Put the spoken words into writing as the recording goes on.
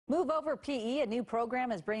Move Over PE, a new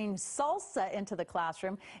program, is bringing salsa into the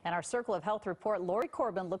classroom. And our Circle of Health report, Lori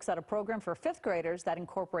Corben looks at a program for fifth graders that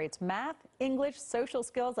incorporates math, English, social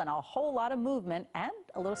skills, and a whole lot of movement and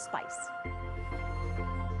a little spice.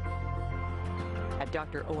 At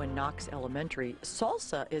Dr. Owen Knox Elementary,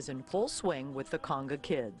 salsa is in full swing with the Conga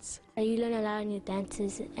Kids. You learn a lot of new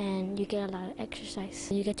dances and you get a lot of exercise.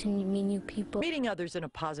 You get to meet new people. Meeting others in a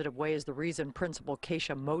positive way is the reason Principal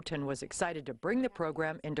Keisha Moten was excited to bring the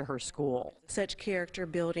program into her school. Such character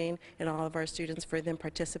building in all of our students for them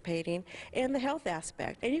participating, and the health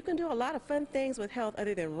aspect. And you can do a lot of fun things with health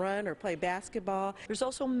other than run or play basketball. There's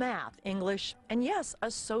also math, English, and yes, a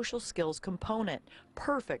social skills component,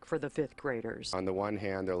 perfect for the fifth graders. On the one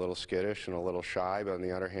hand, they're a little skittish and a little shy, but on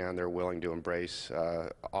the other hand, they're willing to embrace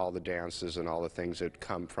all the dances and all the things that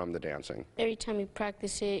come from the dancing. Every time you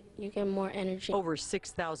practice it, you get more energy. Over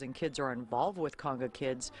 6,000 kids are involved with Conga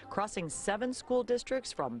Kids, crossing 7 school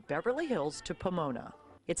districts from Beverly Hills to Pomona.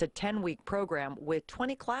 It's a 10-week program with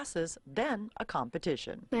 20 classes, then a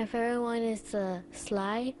competition. My favorite one is the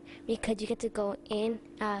slide because you get to go in,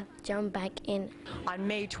 jump back in. On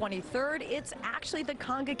May 23rd, it's actually the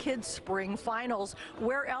Conga Kids Spring Finals.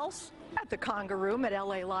 Where else? At the Conga Room at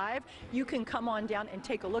LA Live. You can come on down and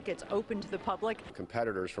take a look. It's open to the public.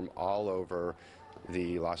 Competitors from all over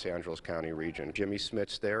the Los Angeles County region. Jimmy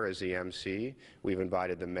Smith's there as the MC. We've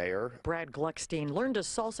invited the mayor. Brad Gluckstein learned to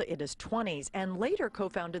salsa in his 20s and later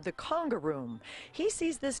co-founded the Conga Room. He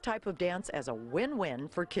sees this type of dance as a win-win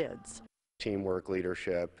for kids. Teamwork,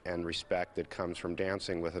 leadership, and respect that comes from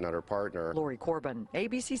dancing with another partner. Lori Corben,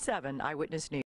 ABC 7 Eyewitness News.